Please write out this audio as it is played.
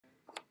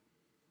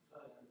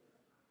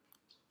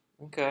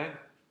Okay.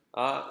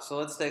 So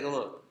let's take a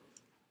look.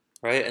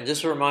 Right, and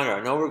just a reminder,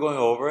 I know we're going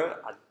over it.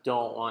 I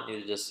don't want you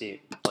to just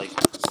see like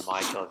my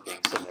code being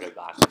submitted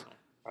back to me.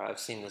 All right, I've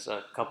seen this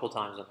a couple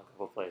times in a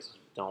couple places.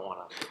 Don't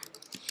want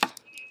to.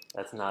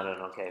 That's not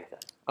an okay thing.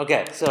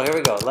 Okay, so here we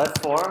go. Let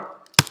form.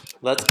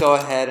 Let's go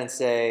ahead and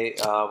say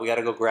we got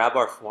to go grab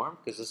our form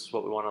because this is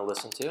what we want to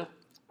listen to.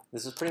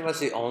 This is pretty much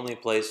the only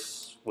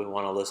place we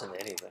want to listen to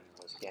anything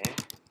in this game.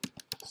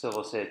 So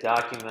we'll say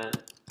document,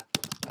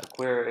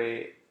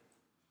 query,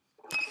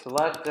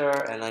 selector,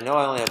 and I know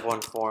I only have one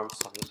form,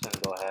 so I'm just going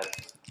to go ahead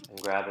and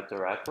grab it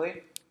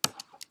directly.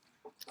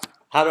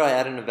 How do I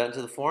add an event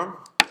to the form?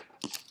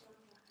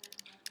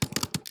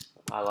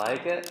 I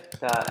like it.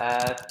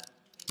 Add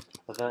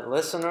event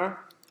listener.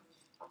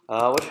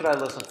 What should I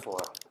listen for?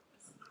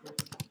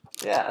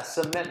 Yeah, a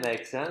submit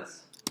makes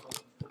sense.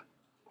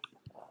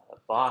 A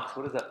box,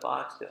 what is that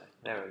box doing?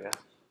 There we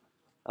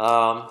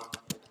go.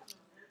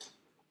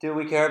 Do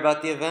we care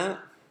about the event?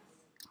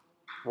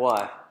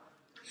 Why?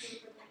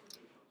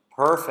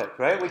 Perfect,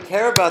 right? We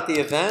care about the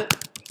event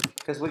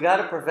because we got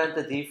to prevent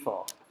the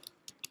default.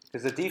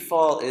 Because the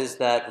default is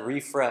that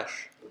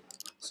refresh.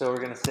 So we're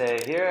going to say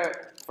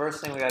here,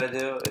 first thing we got to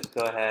do is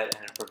go ahead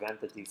and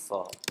prevent the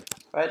default.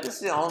 Right? This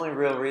is the only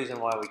real reason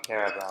why we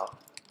care about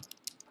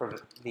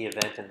the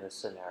event in this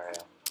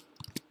scenario.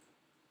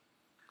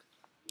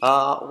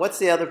 What's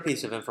the other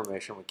piece of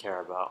information we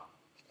care about?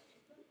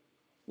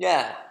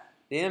 Yeah,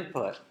 the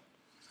input.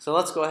 So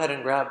let's go ahead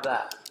and grab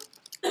that.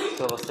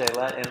 So we'll say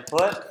let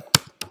input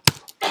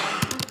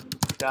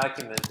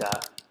document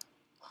dot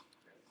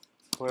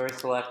query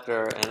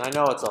selector, and I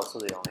know it's also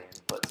the only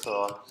input,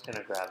 so I'm just going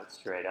to grab it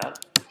straight up.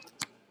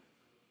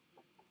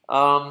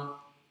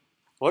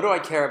 What do I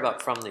care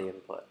about from the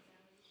input?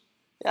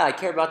 Yeah, I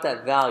care about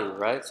that value,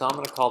 right? So I'm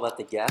going to call that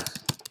the guess.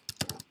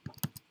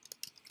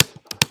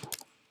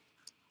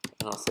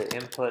 And I'll say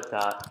input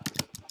dot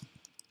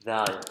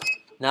value.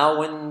 Now,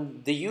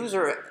 when the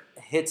user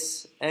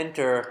hits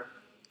enter,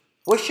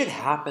 what should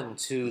happen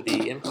to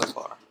the input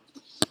bar?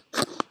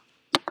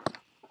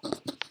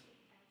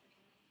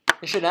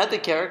 It should add the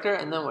character,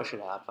 and then what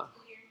should happen?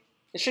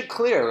 It should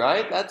clear,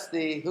 right? That's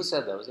the, who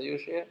said that? Was it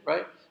you,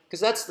 right? Because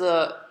that's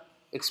the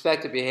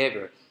expected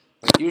behavior.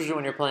 Like usually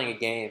when you're playing a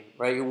game,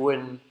 right, you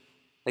wouldn't,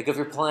 like if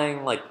you're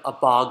playing like a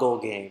boggle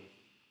game,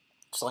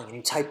 it's like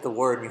you type the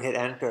word and you hit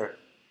enter.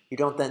 You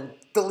don't then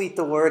delete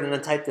the word and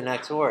then type the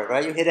next word,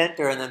 right? You hit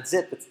enter and then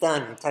zip, it's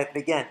done. You type it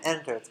again,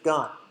 enter, it's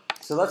gone.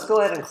 So let's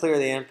go ahead and clear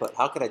the input.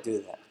 How could I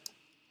do that?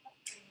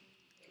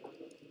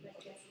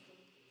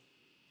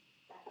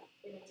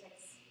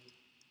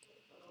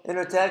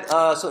 Inner text.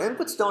 So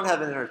inputs don't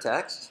have inner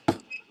text.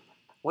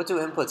 What do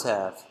inputs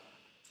have?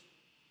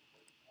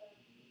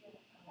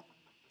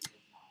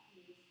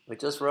 We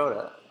just wrote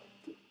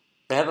it.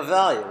 They have a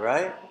value,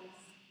 right?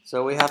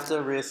 So we have to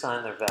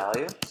reassign their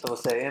value. So we'll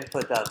say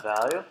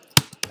input.value,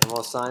 and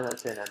we'll assign that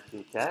to an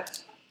empty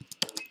text.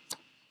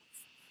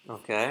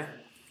 Okay.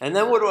 And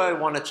then what do I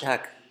want to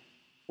check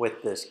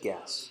with this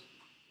guess?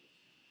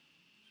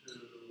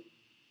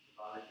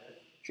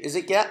 Is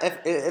it get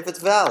if it's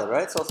valid,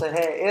 right? So I'll say,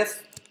 hey,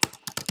 if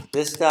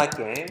this dot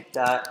game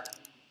dot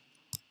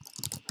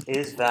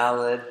is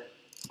valid,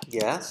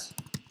 yes.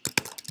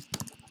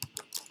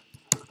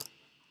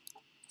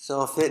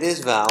 So if it is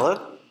valid,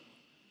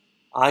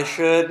 I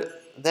should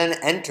then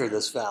enter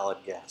this valid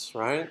guess,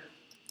 right?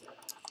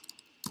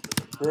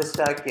 This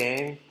dot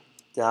game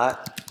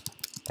dot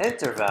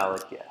enter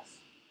valid guess.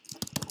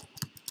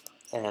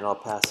 And I'll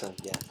pass in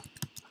guess.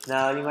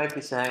 Now you might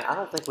be saying, I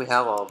don't think we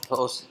have all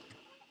those.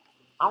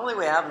 I don't think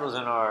we have those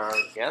in our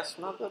guess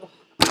method.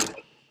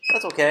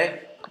 That's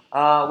okay.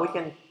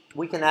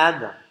 We can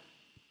add them.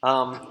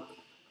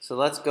 So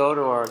let's go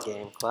to our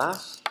game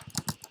class.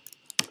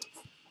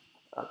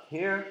 Up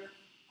here.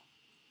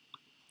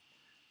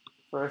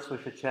 First we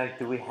should check,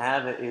 do we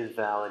have it is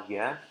valid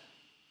guess?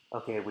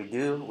 Okay, we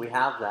do. We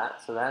have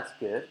that, so that's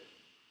good.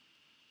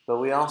 But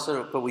we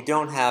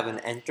don't have an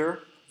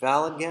enter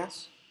valid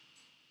guess.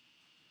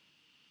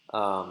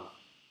 So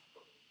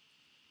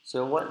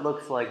what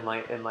looks like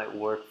it might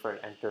work for an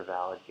enter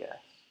valid guess?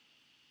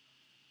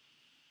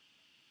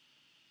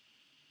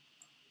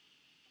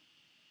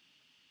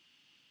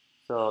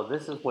 So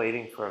this is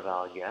waiting for a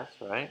valid guess,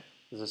 right?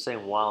 This is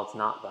saying while it's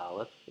not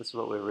valid. This is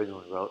what we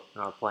originally wrote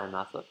in our play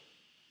method.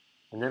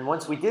 And then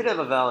once we did have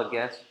a valid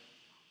guess,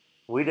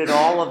 we did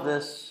all of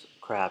this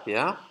crap,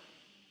 yeah?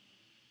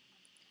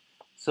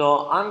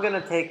 So I'm going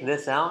to take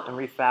this out and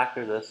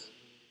refactor this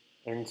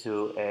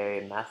into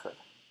a method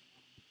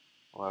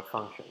or a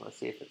function. Let's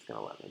see if it's going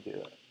to let me do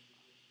it.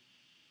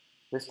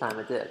 This time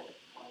it did.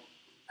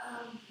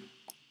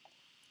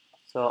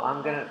 So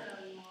I'm going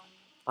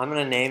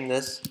to name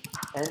this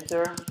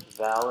enter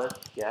valid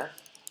guess.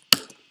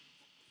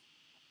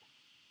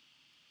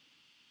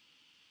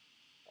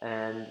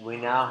 And we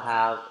now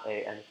have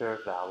a enter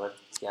valid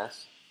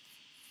guess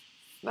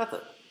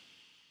method.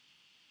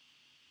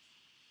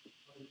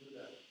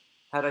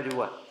 How did I do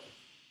what?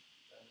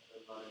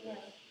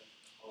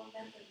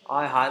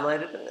 I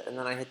highlighted it and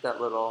then I hit that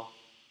little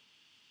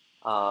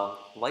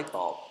light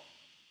bulb,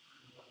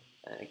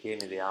 and it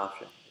gave me the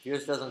option. If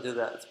yours doesn't do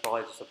that, it's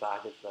probably just a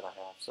package that I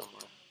have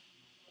somewhere.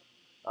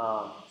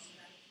 Um,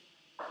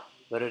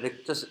 but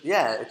it just,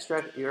 yeah,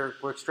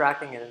 we're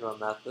extracting it into a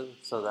method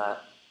so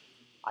that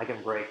I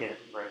can break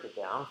it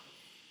down.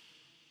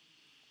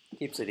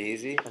 Keeps it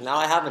easy, and now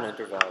I have an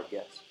intervalid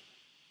guess.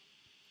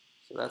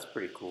 So that's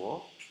pretty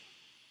cool.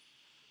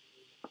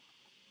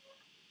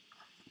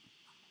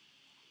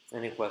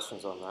 Any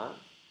questions on that?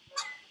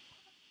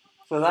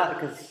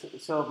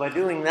 So by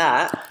doing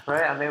that,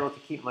 right, I'm able to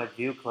keep my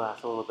view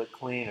class a little bit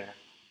cleaner.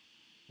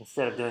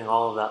 Instead of doing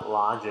all of that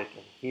logic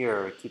in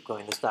here, I keep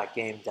going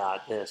this.game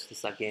dot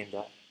this.game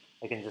dot.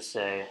 I can just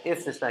say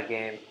if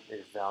this.game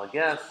is valid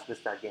guess,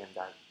 this.game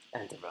dot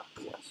enter valid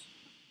guess.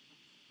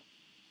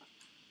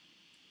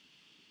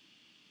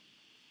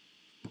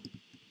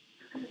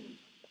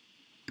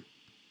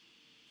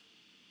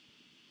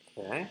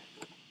 Okay.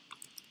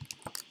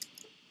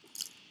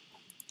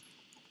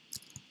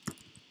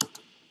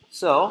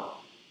 So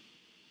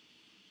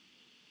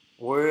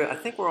I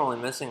think we're only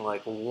missing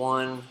like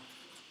one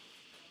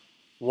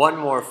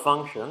more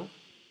function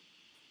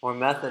or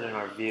method in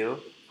our view.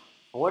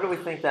 What do we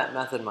think that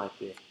method might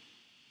be?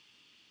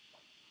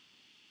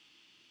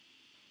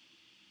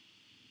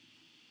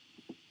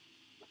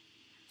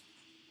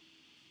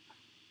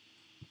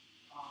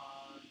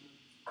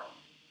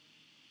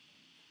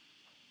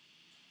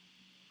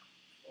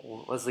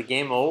 Was the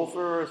game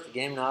over? Is the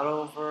game not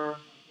over?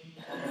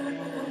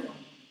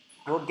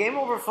 Well, game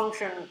over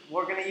function,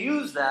 we're going to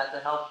use that to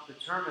help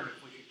determine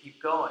if we should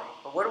keep going.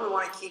 But what do we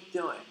want to keep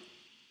doing?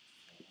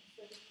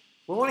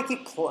 We want to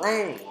keep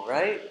playing,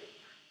 right?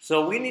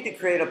 So we need to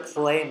create a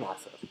play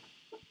method.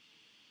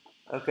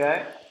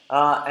 Okay?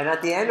 And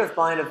at the end of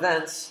bind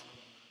events,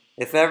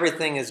 if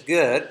everything is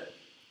good,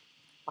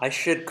 I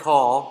should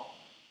call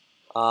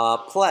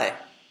play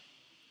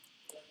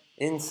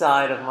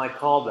inside of my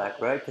callback,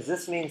 right? Because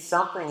this means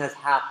something has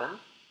happened.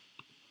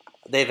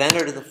 They've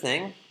entered the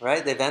thing,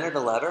 right? They've entered a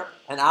letter.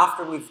 And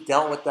after we've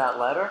dealt with that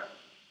letter,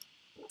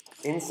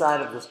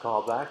 inside of this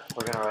callback,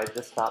 we're going to write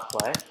this dot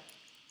play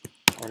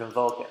and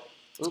invoke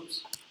it.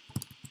 Oops.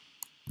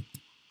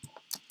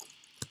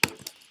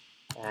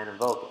 And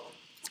invoke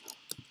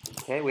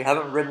it. Okay, we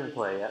haven't written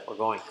play yet. We're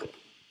going to.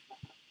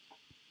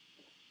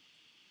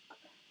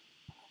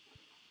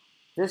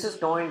 This is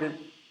going to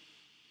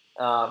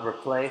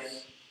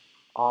replace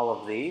all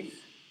of these.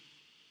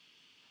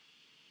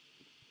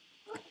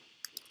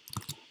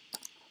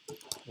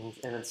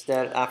 And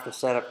instead, after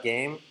setup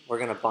game, we're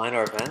going to bind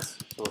our events.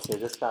 So we'll say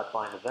this dot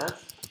bind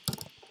events.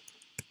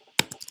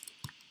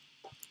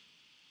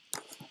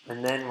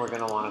 And then we're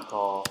going to want to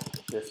call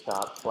this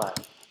dot play.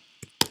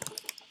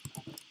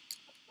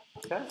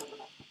 Okay?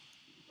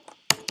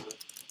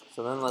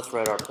 So then let's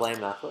write our play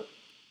method.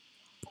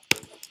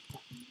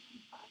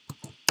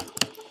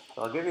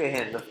 So I'll give you a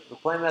hint. The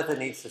play method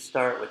needs to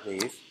start with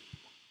these,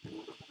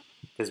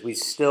 because we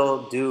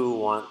still do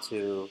want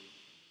to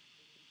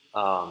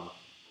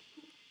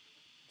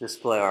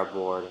display our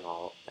board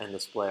and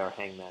display our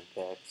hangman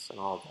picks and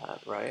all that,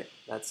 right?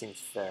 That seems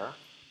fair.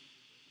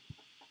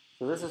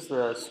 So this is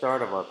the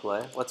start of our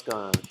play. What's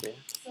going on here?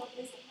 So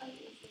this play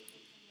is the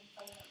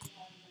play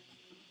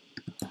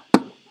that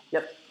we have.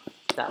 Yep,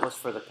 that was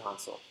for the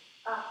console.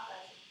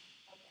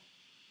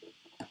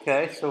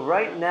 Okay, so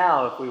right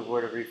now, if we were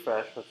to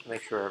refresh, let's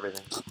make sure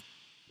everything's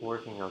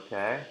working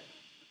okay.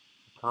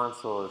 The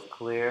console is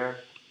clear.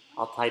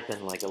 I'll type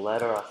in like a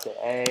letter. I'll say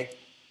A.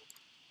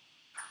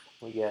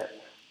 We get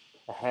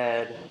a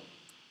head,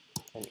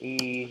 an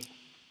E,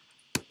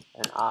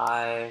 an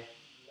I.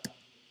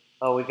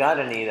 Oh, we got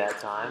an E that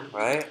time,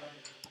 right?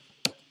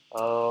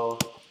 O,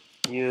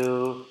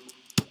 U,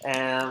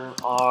 M,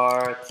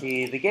 R,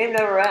 T. The game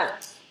never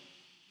ends,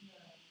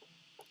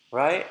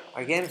 right?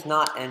 Our game's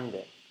not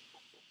ending.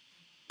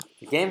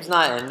 The game's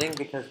not ending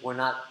because we're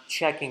not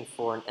checking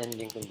for an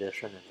ending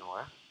condition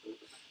anywhere.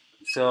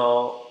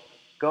 So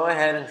go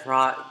ahead and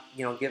try,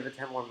 give it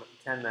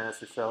 10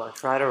 minutes or so and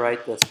try to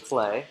write this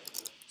play.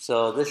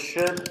 So this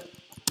should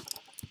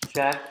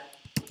check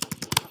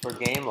for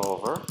game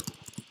over.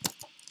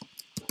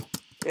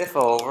 If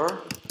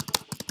over,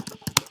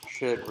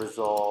 should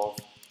resolve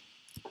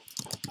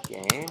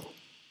game.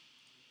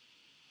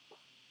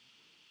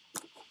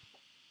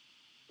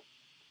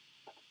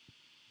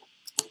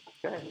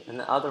 Okay,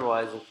 and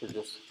otherwise it should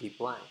just keep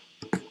playing.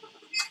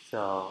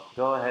 So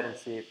go ahead and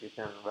see if you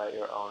can write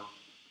your own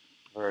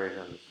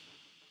versions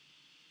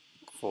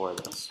for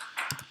this.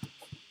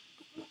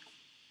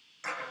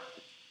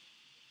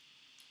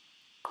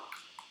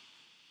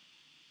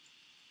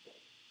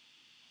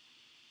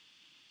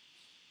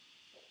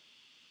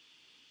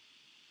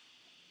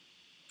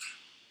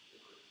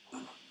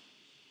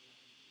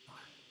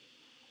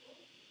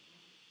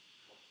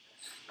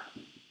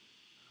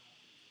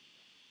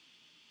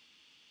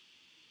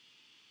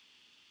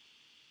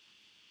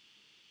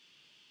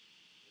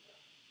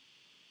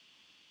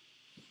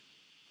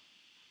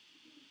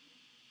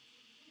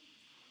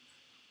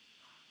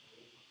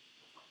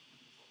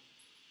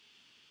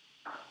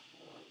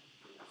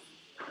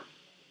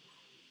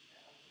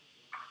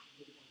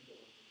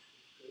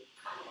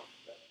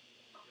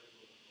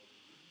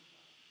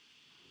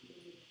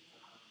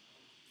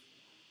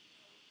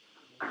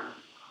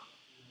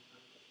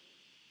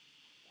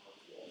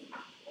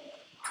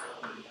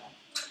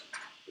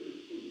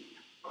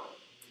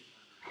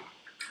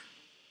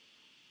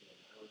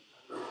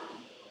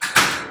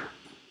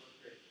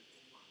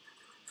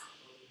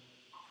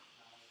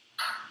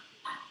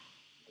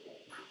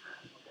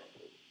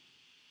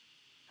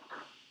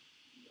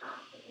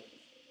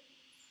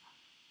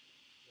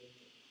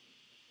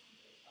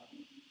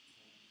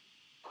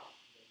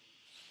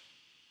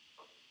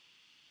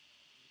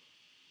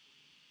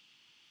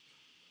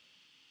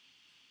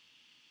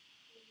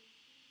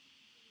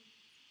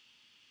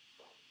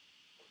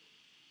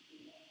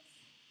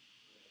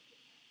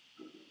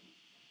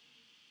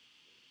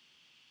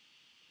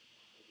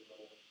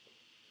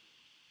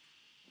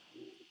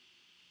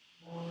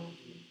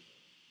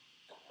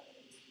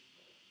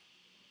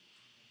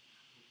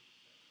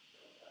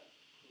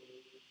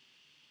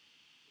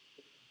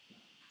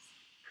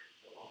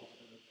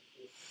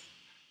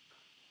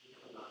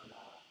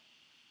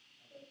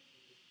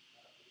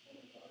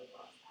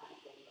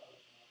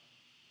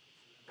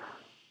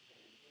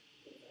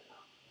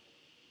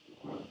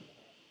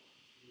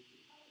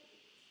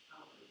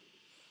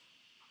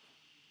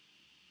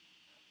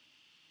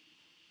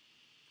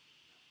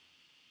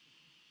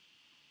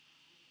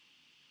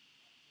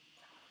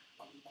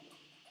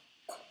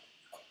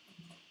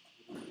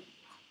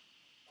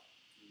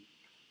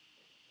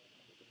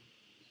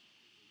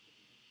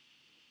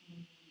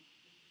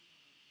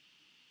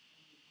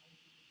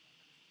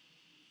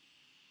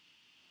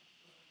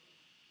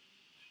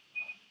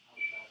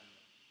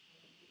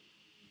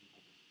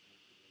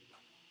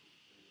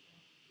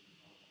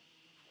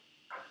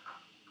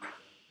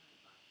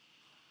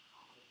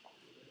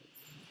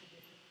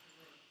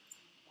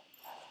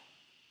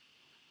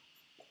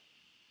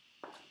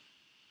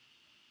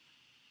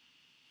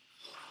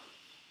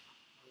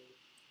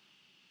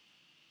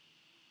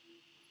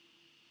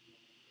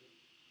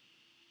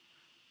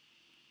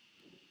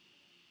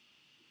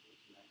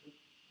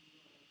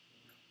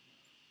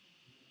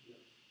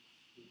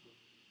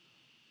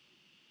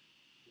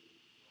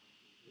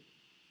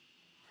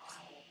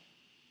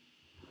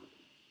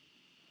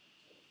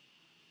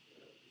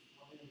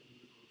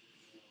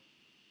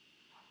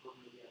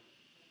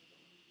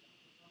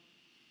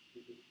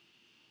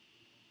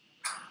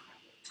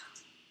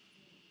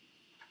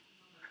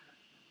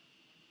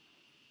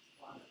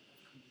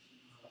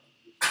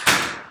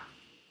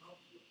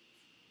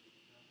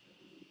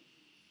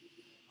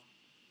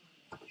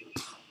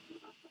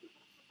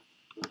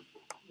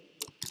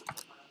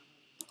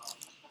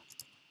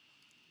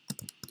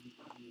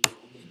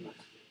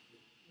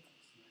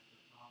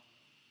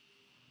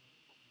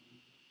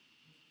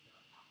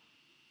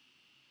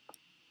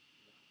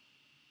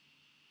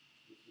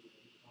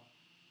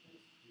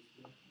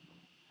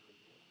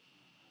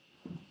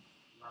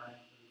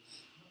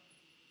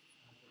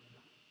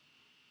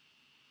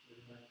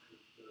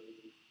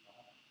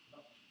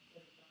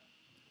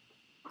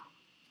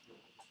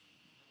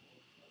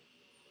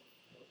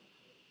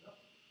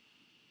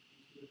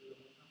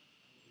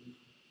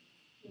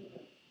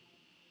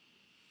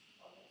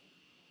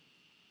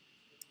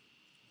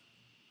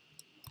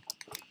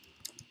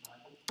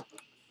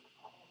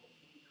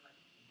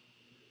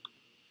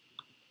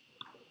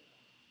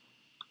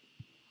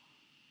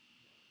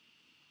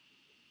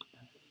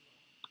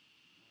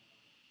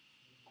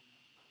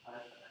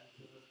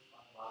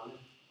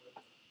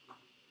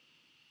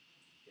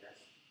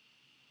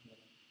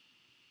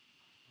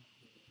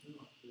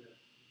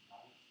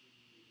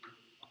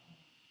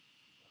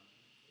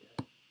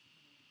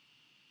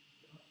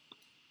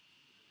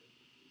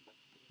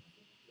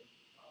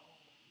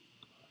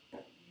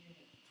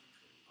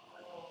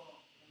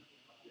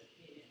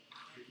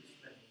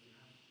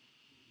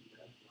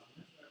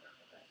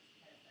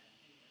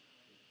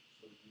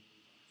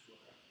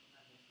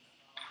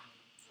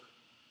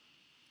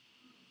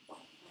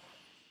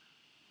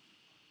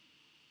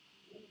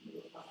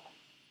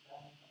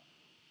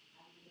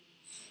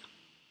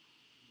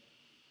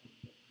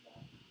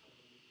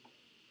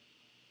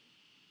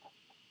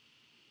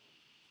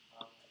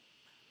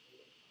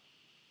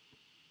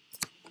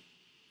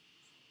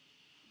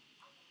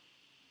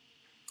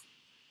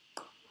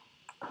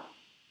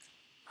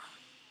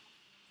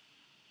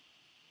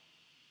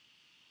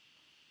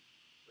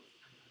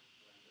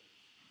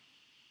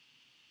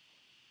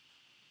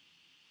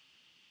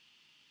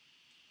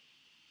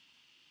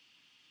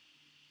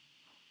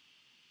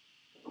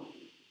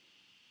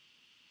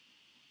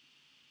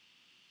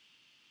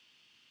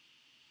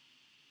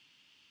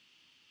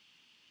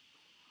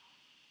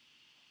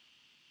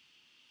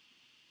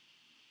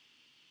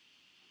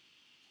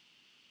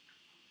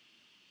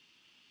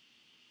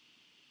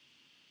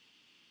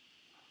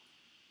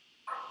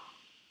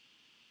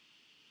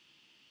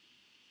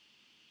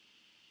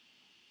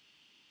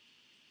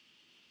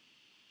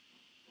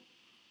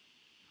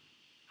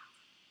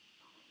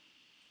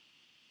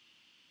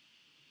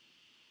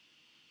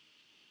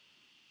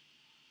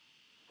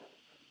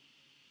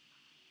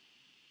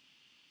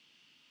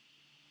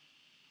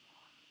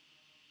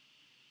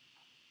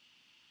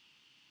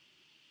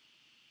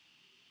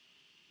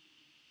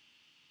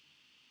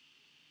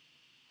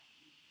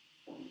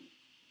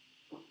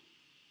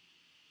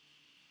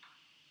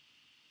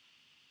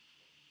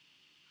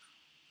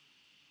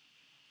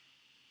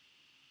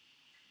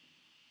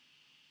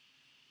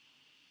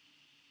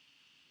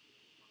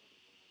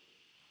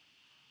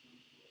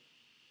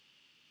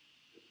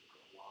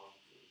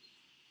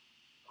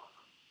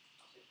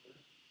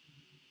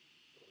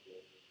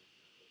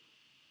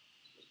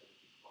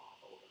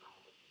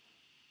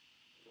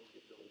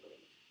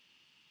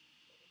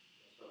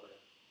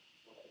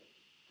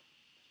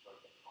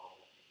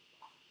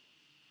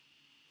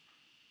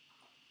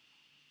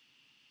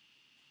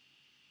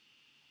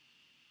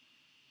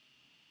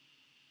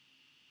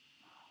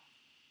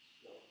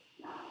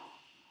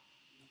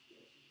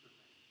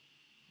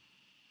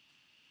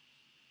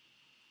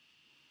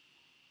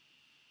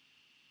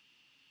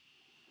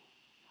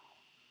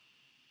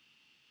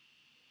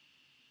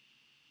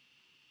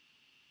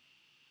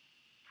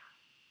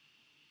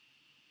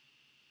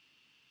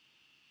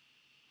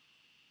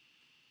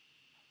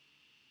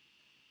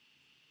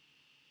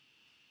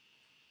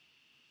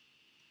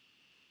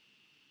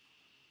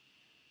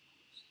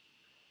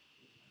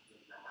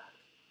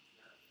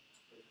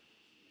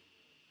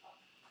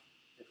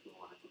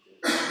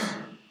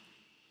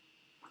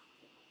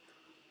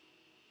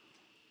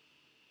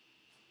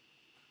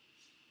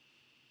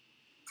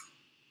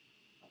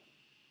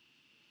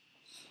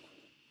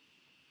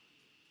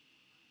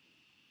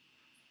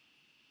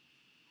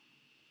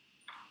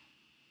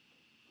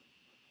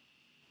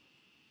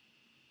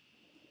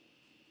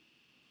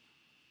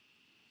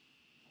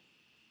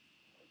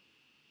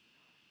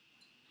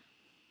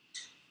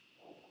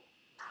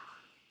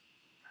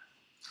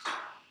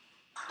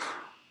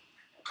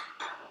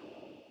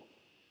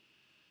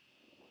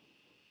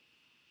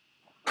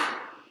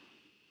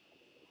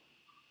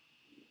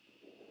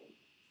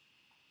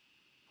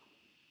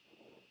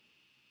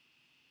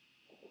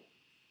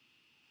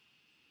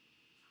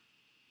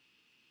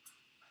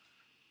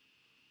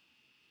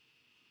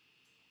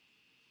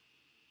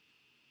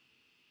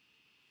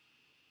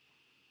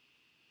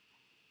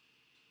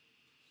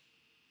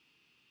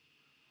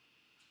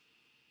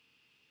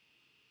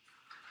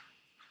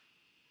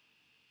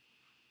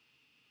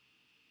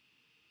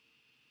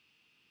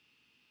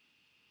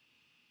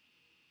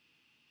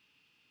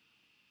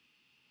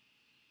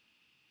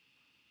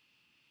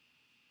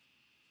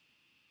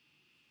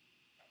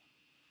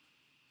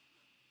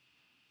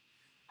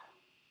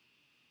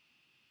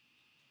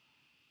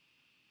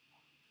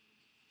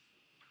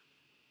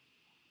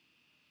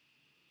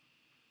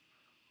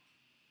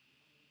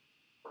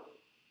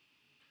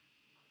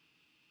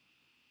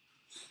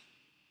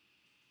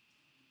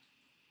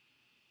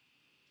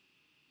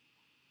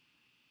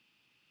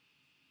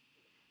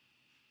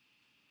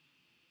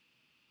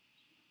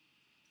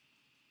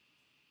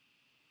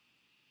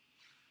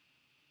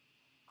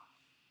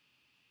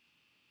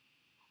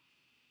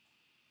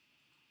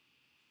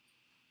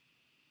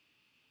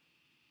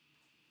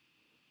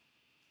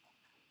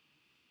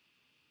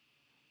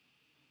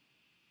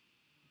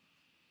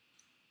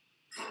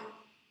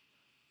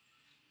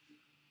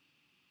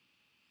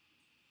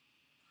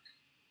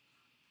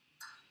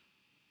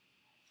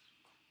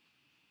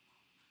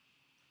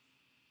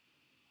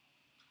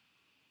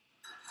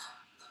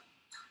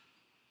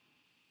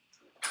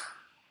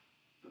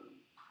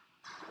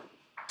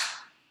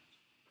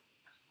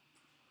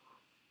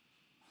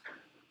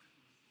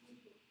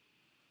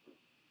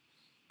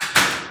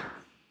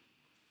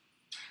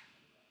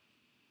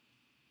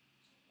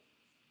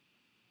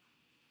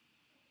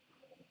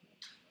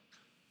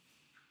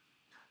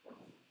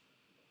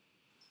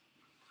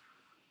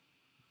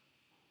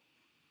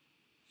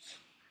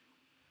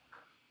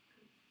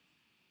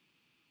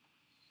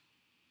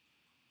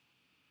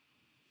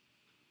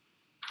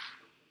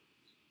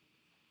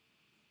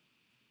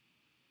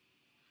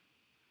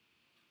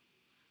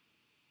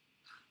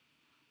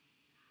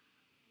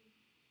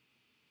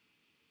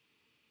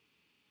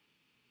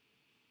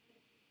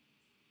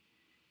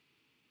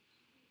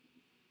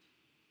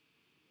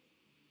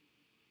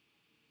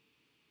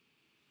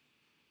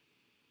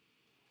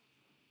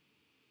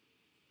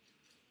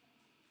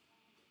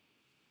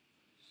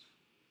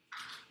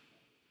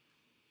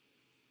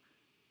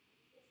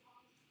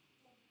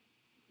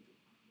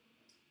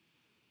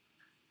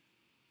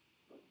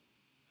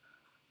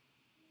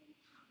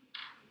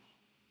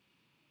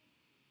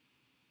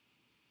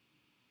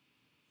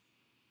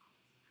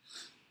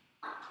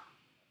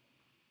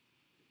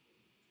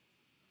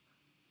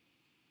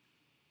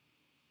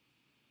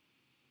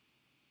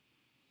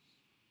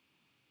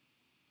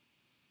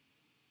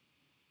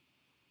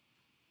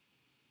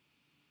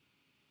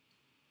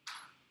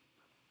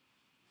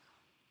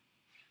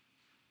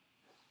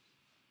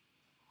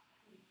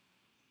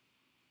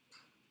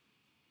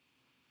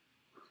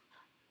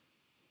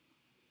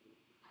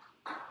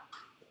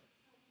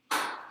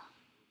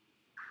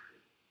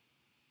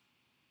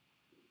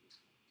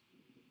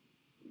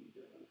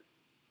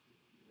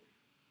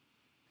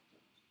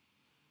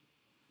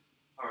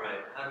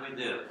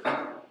 we do?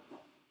 All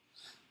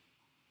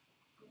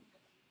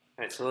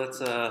right, so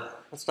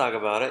let's talk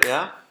about it.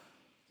 Yeah.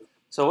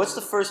 So what's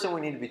the first thing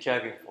we need to be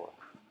checking for?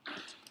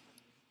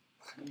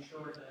 Be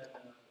sure that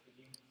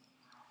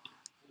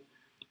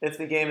If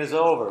the game is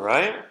over,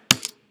 right?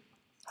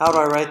 How do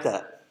I write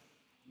that?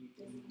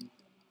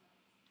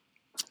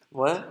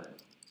 What?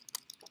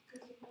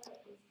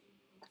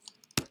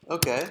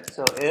 Okay,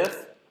 so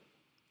if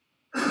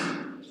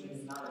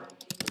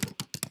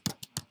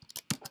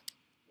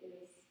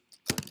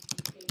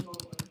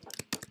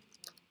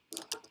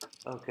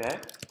okay,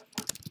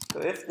 so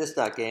if this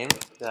dot game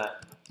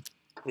that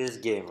is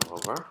game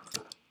over,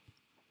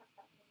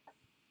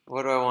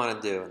 what do I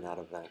want to do in that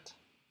event?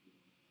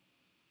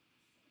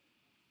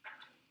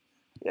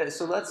 Yeah,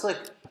 so let's like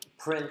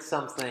print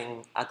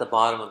something at the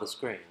bottom of the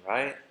screen,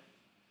 right?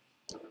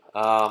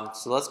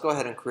 So let's go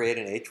ahead and create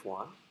an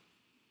H1.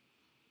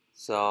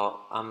 So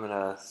I'm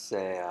gonna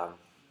say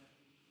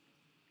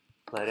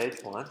let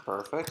H1,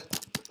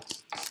 perfect.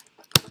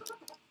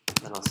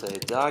 Then I'll say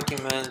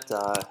document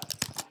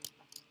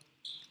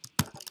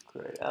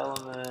create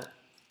element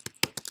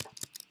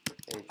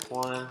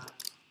H1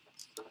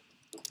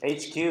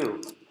 HQ.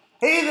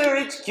 Hey there,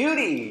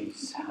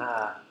 HQties!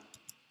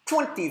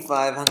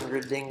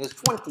 2,500 dingoes,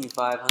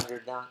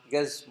 2,500 down. You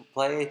guys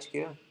play HQ?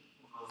 You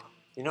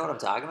know what I'm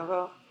talking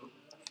about?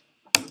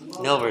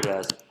 Nilver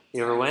does.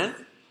 You ever win?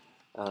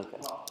 Okay.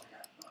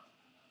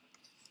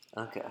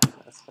 Okay,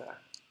 that's fair.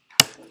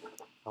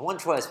 I won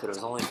twice, but it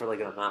was only for like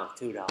an amount of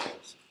 $2.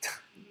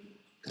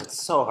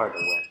 It's so hard to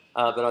win.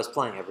 But I was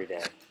playing every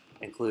day,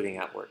 including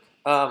at work.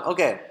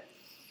 Okay.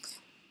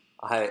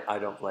 I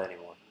don't play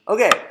anymore.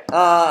 Okay.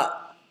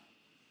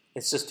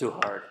 It's just too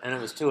hard, and it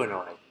was too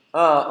annoying.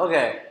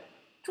 Okay.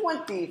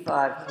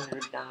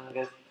 2,500 down,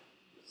 guys.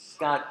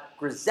 Scott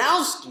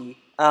Grzowski.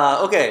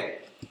 Okay.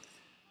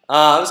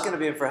 I was going to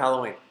be in for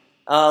Halloween.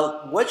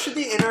 What should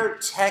the inner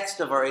text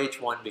of our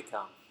H1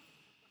 become?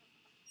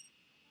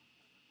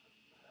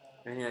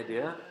 Any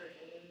idea?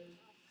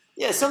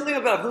 Yeah, something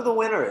about who the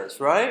winner is,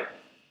 right?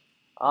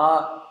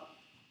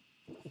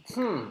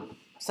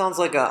 Sounds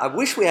like I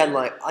wish we had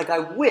like I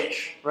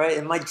wish, right?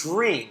 In my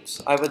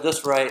dreams, I would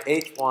just write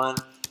H1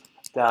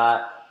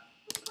 dot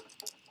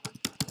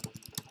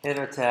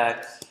inner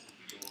text,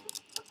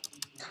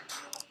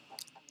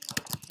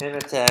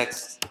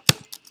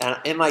 and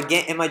in my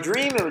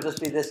dream, it would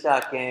just be this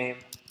dot game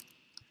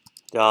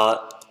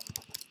dot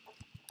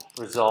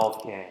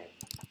resolve game,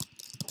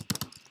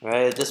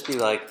 right? It'd just be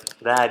like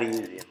that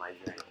easy in my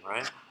dream,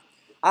 right?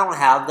 I don't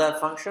have that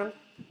function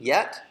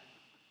yet,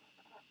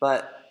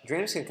 but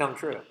dreams can come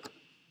true.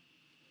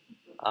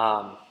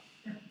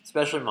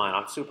 Especially mine.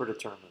 I'm super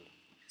determined.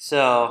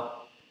 So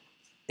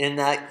in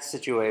that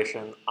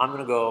situation, I'm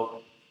going to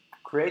go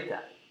create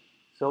that.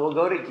 So we'll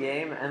go to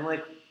game, and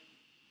like,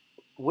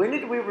 when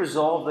did we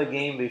resolve the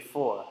game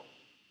before?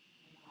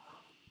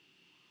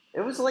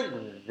 It was like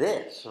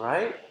this,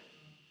 right?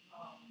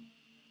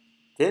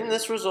 Didn't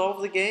this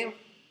resolve the game?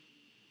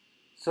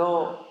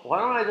 So why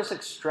don't I just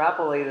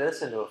extrapolate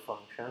this into a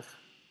function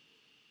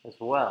as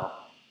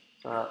well?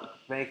 So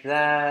make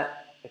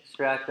that,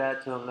 extract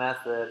that to a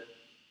method.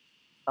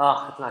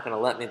 Oh, it's not going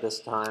to let me this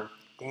time.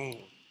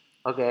 Dang.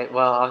 Okay,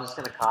 well, I'm just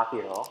going to copy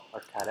it all,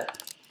 or cut it.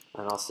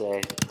 And I'll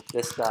say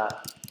this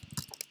dot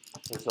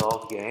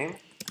resolve game.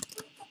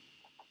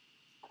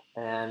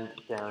 And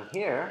down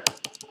here,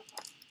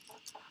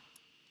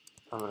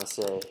 I'm going to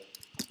say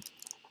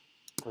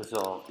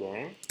resolve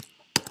game.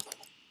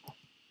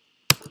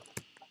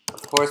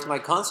 Of course, my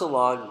console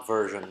log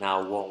version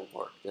now won't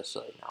work, just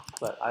so you know.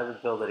 But I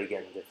would build it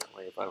again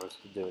differently if I was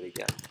to do it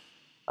again.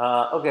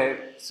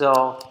 Okay,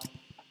 so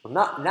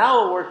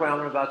now it'll work when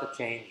I'm about to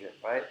change it,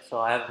 right? So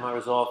I have my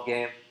resolve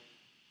game.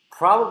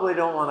 Probably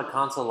don't want a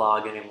console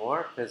log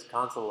anymore because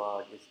console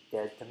log is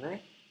dead to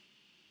me,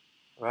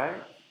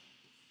 right?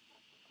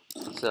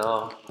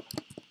 So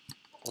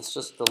let's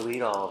just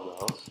delete all of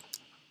those.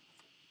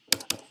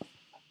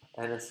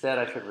 And instead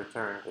I should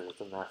return because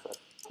it's a method.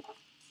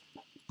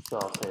 So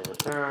I'll say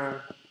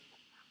return,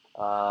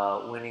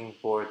 winning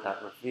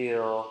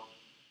board.reveal.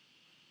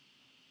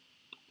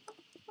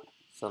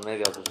 So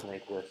maybe I'll just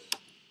make this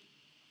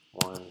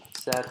 1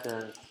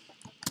 second.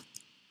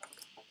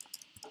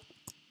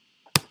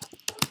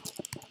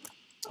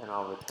 And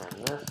I'll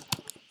return this.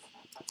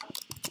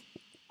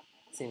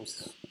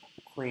 Seems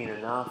clean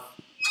enough.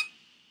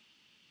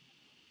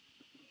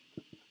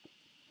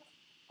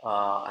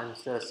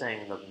 Instead of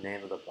saying the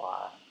name of the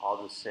bot,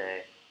 I'll just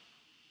say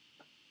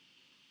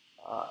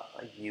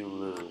you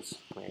lose,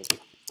 maybe.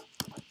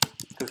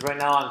 Because right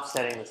now I'm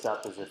setting this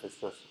up as if it's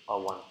just a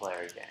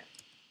one-player game.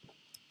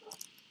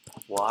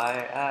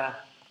 Why?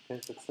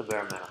 Because it's the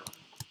bare minimum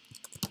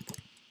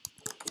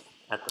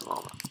at the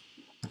moment.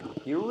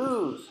 You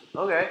lose.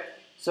 Okay.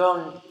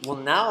 So, well,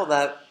 now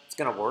that's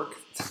going to work.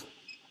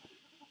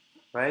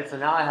 Right? So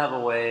now I have a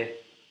way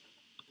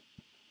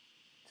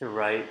to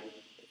write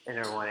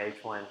inner 1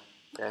 H1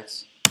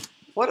 text.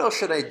 What else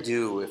should I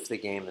do if the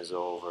game is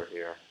over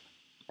here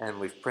and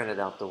we've printed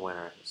out the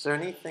winner? Is there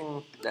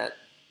anything that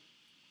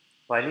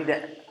But I need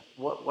to,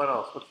 what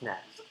else? What's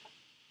next?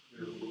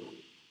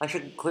 I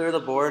should clear the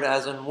board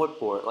as in what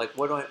board? Like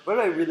what do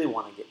I really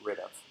want to get rid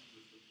of?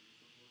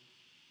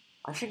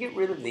 I should get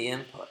rid of the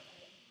input.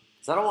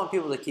 Because I don't want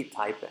people to keep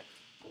typing.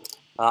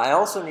 I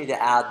also need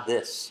to add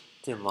this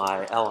to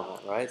my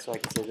element, right? So I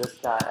can say this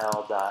dot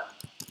L dot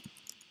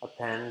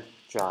append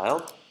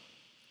child.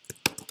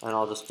 And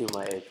I'll just do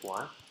my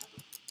H1.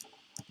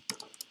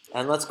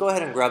 And let's go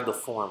ahead and grab the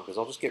form, because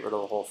I'll just get rid of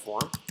the whole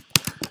form.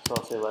 So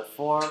I'll say let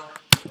form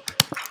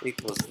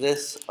equals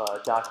this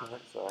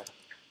document, sorry.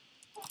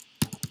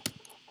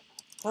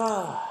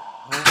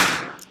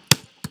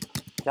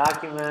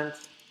 Document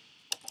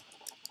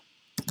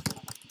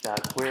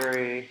dot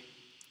query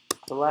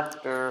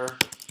selector,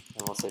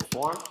 and we'll say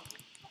form.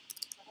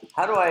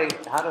 How do I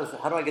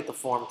get the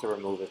form to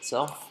remove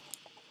itself?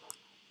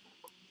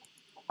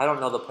 I don't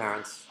know the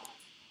parents.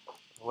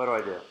 What do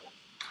I do?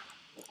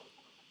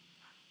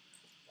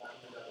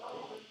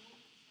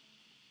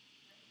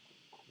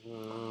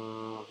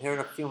 Hearing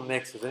a few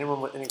mixes.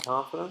 Anyone with any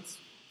confidence?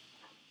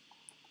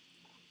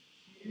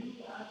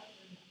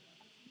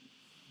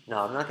 No,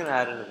 I'm not going to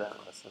add an event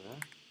listener.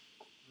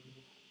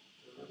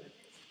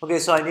 Okay,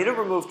 so I need a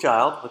remove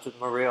child, which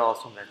Maria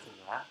also mentioned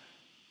that.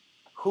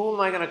 Who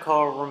am I going to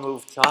call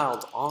remove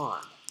child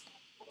on?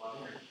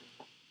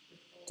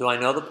 Do I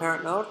know the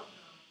parent node?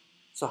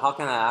 So how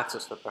can I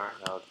access the parent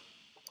node?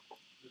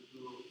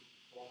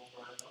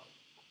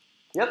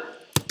 Yep.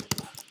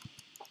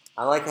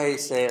 I like how you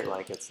say it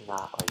like it's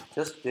not like,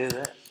 just do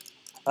this.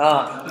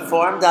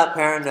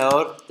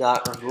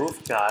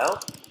 Form.parentNode.remove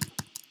child.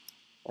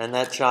 And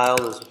that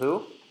child is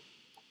who?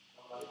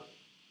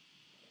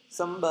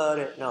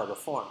 Somebody. No, the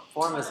form.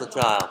 Form is the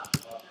child.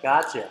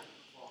 Gotcha.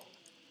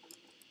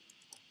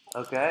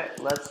 Okay,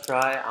 let's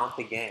try out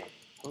the game.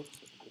 Oops,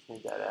 just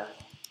need that F.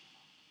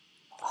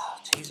 Oh,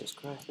 Jesus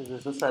Christ.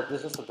 There's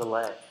just a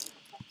delay.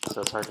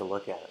 So it's hard to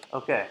look at it.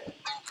 Okay.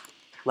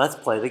 Let's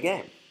play the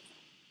game.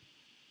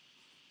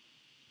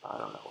 I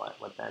don't know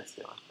what that's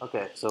doing.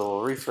 Okay, so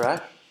we'll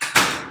refresh.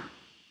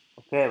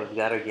 Okay, we've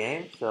got our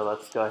game. So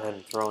let's go ahead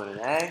and throw in an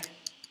A.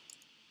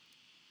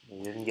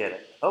 We didn't get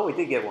it. Oh, we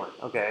did get one.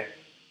 Okay.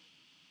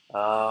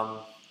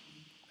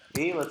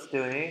 E, let's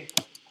do an E.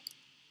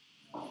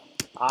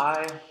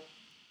 I.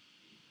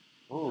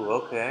 Ooh,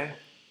 okay.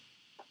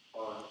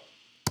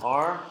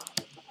 R.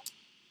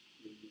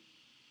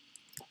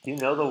 Do you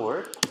know the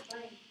word?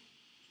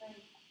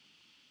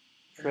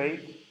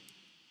 Trade.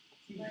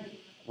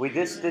 We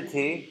just did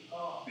T.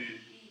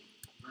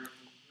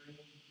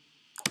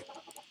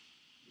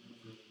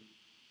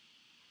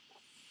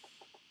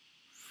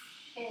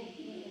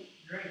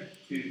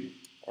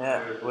 We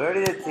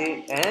already did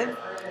T. N?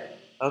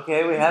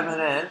 Okay, we have an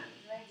N.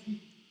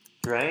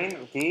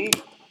 Drain. D.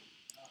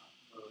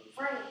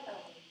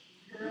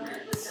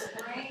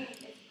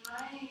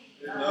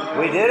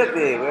 We did a B.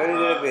 We already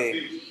did a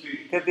B.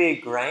 Could be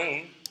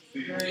grain.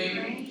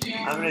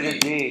 I'm going to do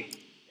D.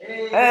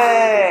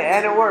 Hey,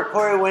 and it worked.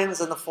 Corey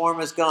wins and the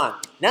form is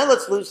gone. Now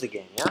let's lose the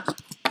game, yeah?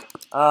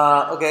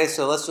 Okay,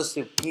 so let's just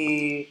do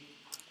P.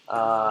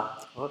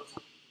 Whoops.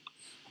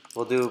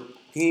 We'll do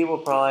P will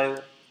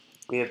probably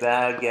be a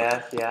bad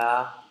guess,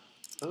 yeah.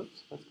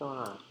 Oops, what's going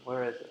on?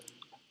 Where is it?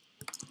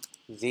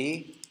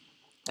 Z,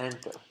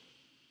 enter.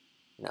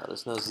 No,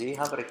 there's no Z.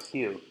 How about a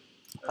Q?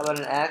 How about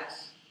an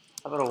X?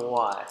 How about a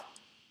Y?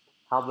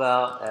 How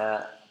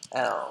about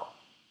L?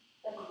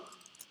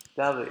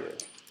 W.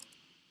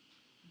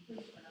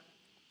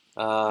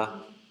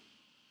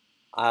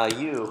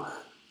 U.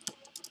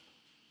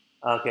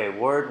 Okay,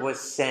 word was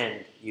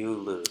send, you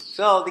lose.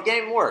 So the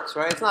game works,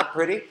 right? It's not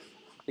pretty.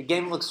 The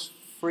game looks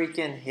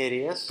freaking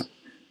hideous.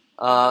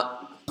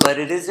 But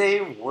it is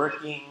a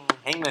working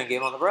hangman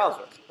game on the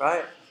browser,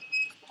 right?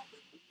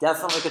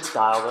 Definitely could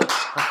style this.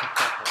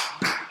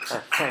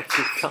 Thank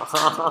you.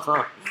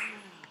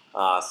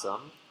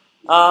 Awesome.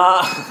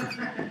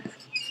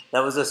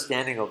 That was a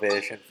standing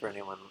ovation for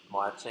anyone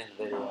watching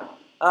the video.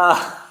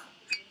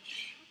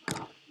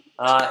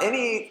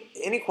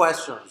 Any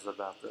questions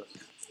about this?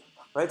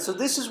 Right, so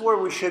this is where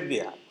we should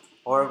be at,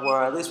 or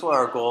where at least where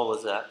our goal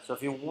is at. So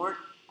if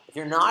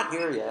you're not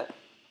here yet,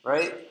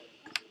 right?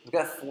 We've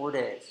got 4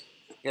 days.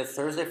 You got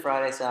Thursday,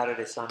 Friday,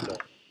 Saturday, Sunday.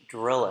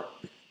 Drill it.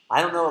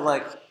 I don't know,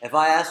 like, if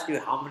I asked you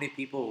how many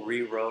people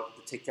rewrote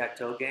the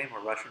tic-tac-toe game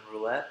or Russian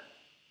roulette,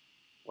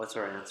 what's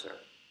our answer?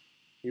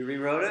 You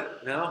rewrote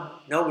it? No?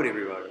 Nobody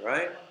rewrote it,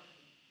 right?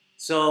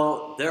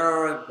 So there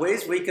are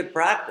ways we could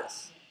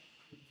practice,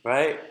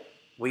 right?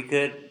 We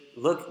could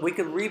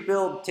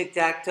rebuild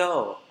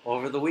tic-tac-toe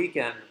over the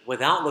weekend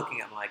without looking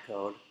at my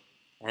code.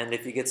 And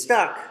if you get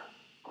stuck,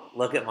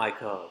 look at my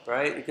code,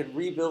 right? You could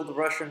rebuild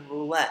Russian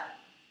roulette.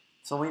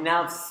 So we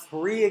now have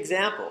 3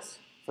 examples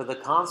for the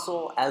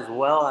console as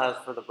well as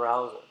for the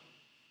browser.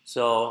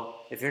 So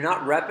if you're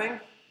not repping,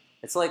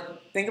 it's like,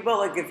 think about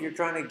like if you're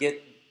trying to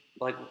get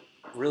like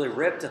really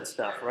ripped and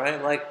stuff,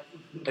 right? Like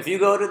if you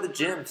go to the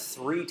gym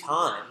 3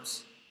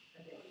 times,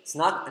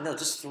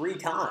 just 3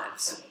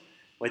 times,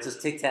 which is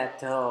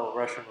tic-tac-toe,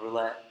 Russian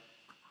roulette.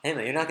 Hey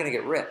man, you're not going to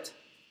get ripped.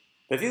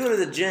 But if you go to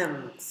the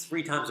gym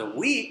 3 times a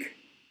week,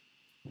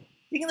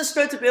 you're going to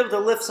start to be able to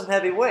lift some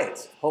heavy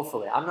weights.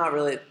 Hopefully. I've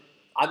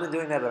been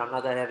doing that, but I'm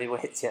not that heavy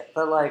weights yet.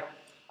 But like,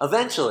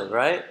 eventually,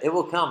 right? It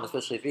will come,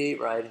 especially if you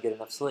eat right and get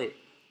enough sleep.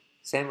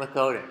 Same with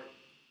coding.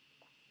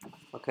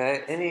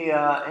 Okay. Any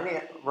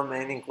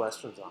remaining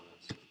questions on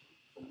this?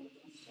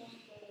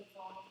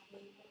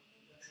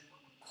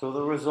 So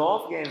the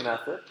resolve game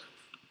method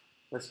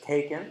was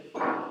taken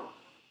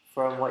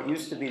from what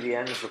used to be the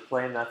end of the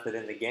play method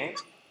in the game.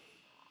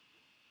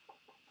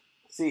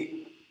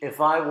 See, if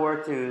I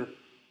were to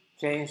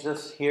change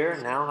this here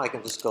now, I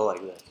can just go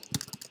like this.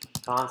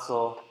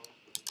 Console,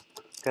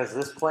 because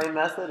this play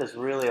method is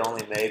really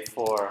only made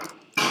for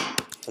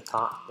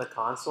the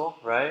console,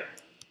 right?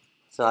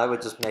 So I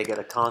would just make it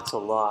a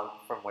console log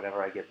from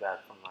whatever I get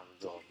back from my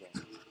resolve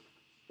game.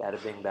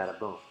 Bada bing, bada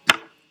boom.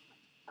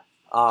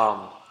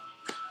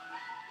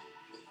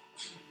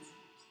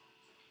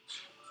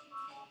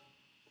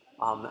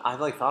 I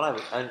like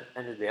thought I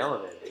ended the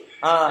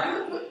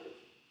elevator.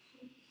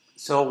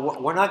 So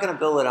we're not going to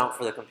build it out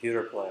for the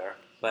computer player,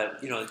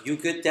 but you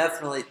could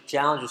definitely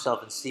challenge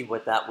yourself and see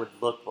what that would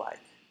look like,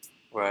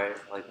 right?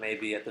 Like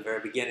maybe at the very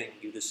beginning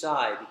you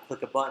decide, you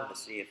click a button to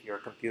see if you're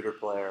a computer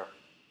player,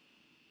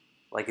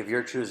 like if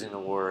you're choosing the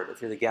word, if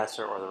you're the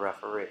guesser or the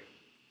referee.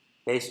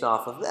 Based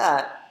off of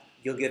that,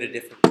 you'll get a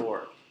different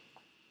board,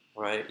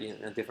 right?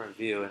 A different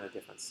view and a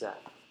different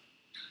set.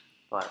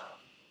 But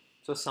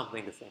just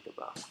something to think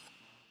about.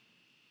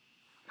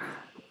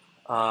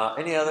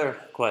 Any other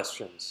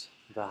questions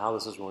about how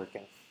this is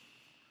working?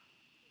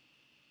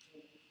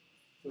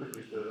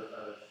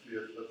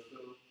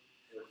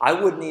 I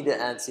would need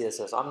to add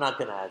CSS. I'm not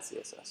going to add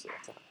CSS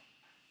tonight.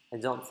 I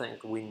don't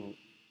think we.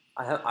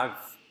 I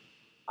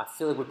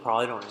feel like we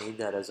probably don't need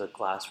that as a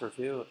class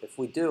review. If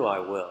we do, I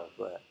will.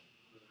 But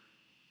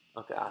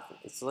okay,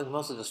 it's like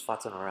mostly just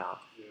futzing around.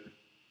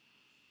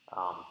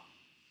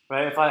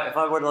 Right? If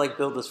I were to like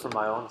build this for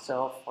my own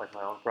self, like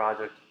my own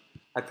project,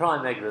 I'd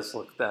probably make this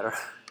look better.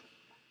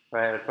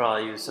 Right? I'd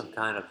probably use some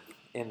kind of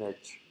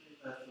image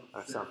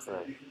or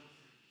something.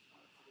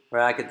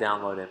 Right? I could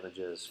download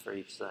images for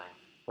each thing,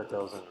 put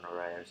those in an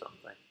array or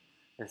something,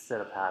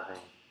 instead of having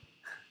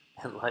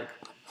and like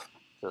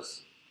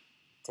just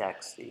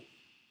texty.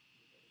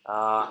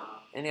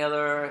 Any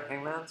other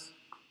hangmans?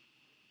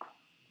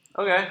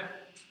 Okay,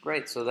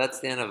 great. So that's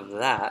the end of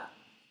that.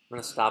 I'm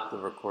going to stop the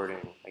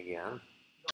recording again.